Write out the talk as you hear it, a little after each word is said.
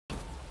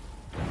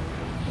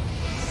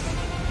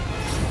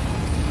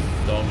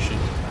dog shit.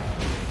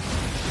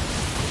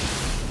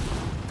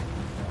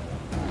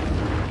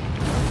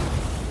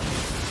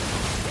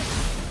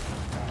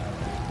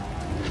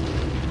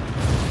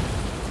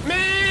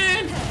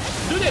 Man!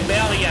 Do the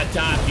belly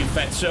attack, you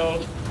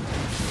fatso.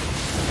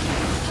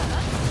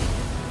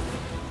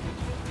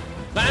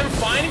 But I'm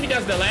fine if he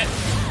does the leg.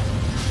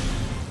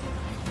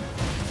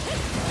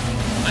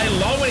 I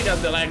love when he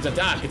does the legs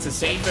attack. It's the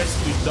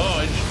safest to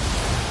dodge.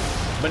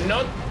 But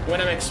not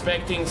when I'm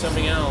expecting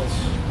something else.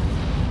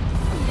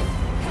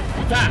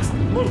 Fast!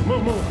 Move,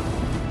 move, move!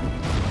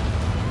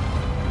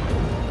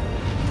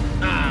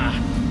 Ah!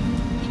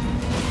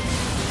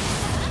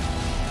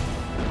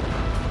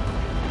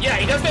 Yeah,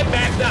 he does that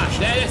back dash.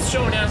 That is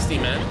so nasty,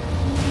 man.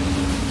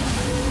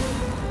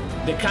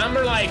 The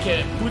camera, like,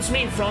 puts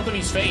me in front of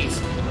his face.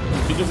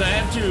 Because I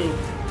have to...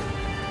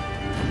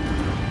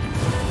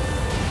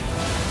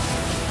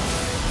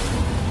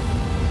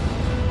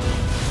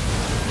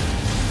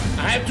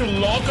 I have to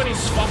lock on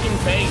his fucking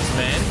face,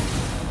 man.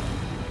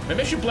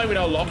 Maybe I should play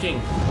without locking.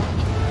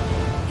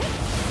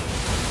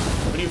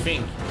 What do you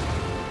think?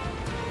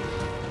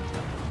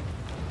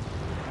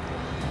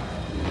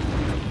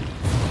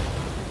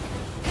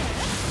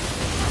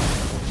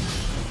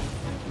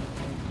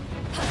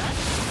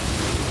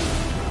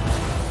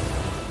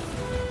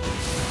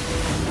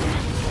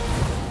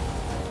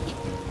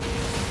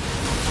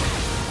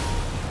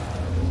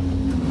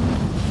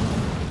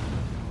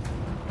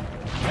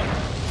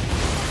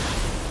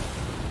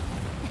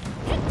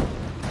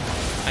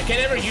 I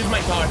can't ever use my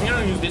power. I think I'm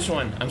gonna use this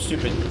one. I'm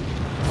stupid.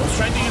 I was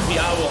trying to use the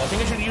owl. I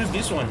think I should use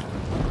this one.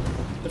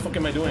 What the fuck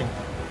am I doing?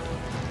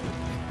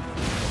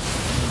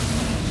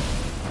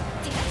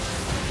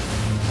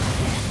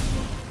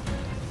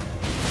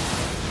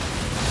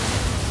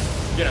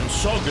 Dude, I'm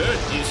so good.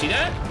 Do you see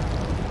that?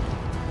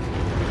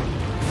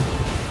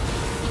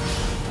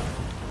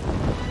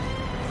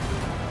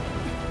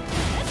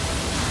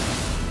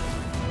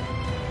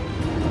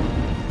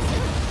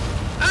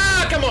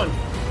 Ah, come on!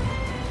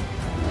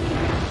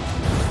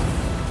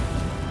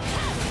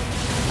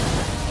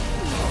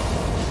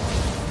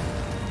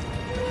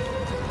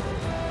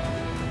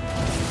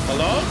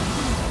 Hello?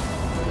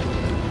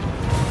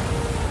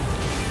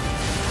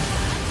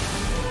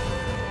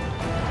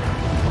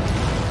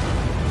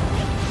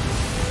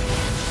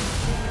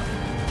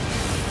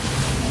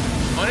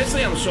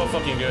 Honestly, I'm so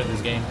fucking good at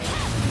this game.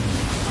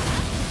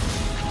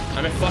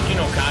 I'm a fucking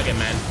Okage,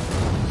 man.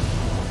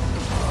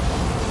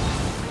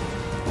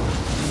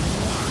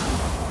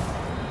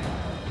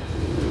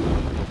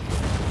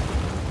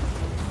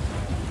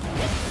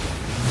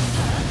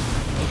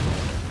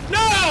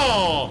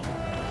 No!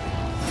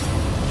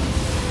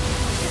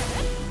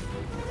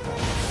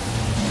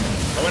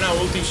 I wanna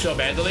ulti so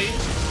badly.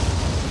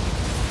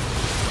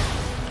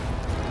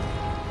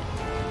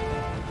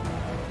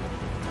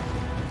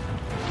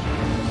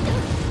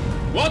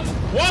 What?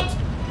 What?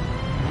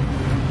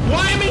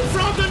 Why am I in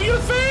front of your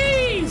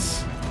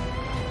face?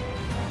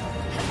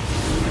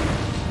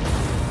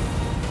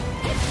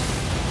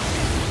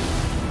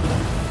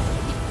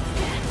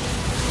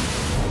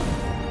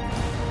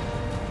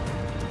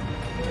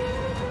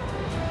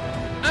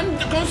 I'm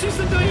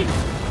consistently...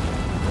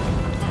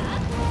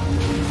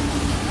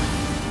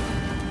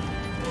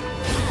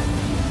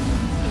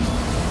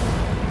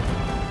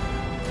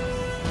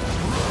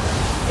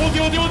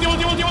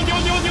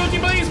 Ulti,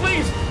 please,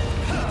 please!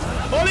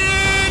 All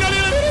in!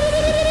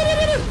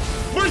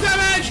 Burst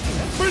damage!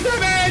 Burst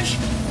damage!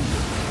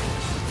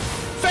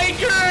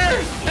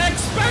 Faker!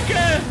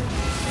 X-Packer!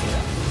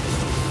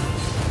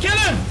 Kill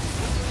him!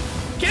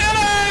 Kill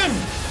him!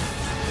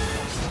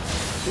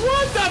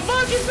 What the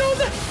fuck is all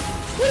that?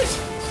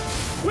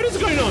 What is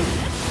going on?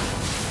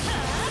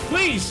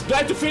 Please, do I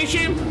have to finish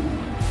him?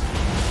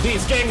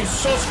 This game is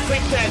so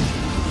scripted.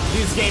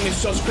 This game is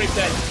so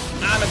scripted.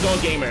 I'm a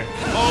dog gamer.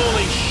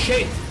 Holy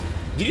shit.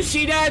 Did you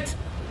see that?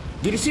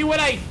 Did you see what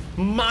I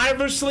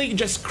marvelously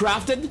just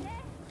crafted?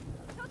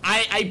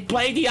 I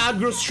played the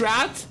aggro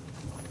strat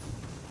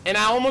and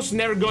I almost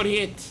never got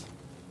hit.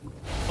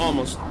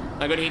 Almost.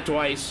 I got hit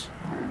twice.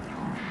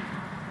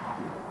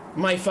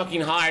 My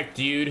fucking heart,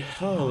 dude.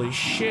 Holy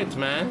shit,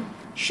 man.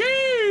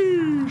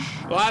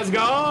 Sheesh. Let's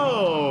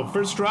go.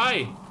 First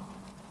try.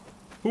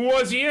 Who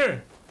was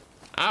here?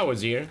 I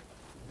was here.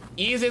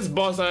 Easiest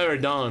boss I've ever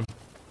done.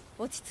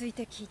 落ち着い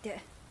て聞いて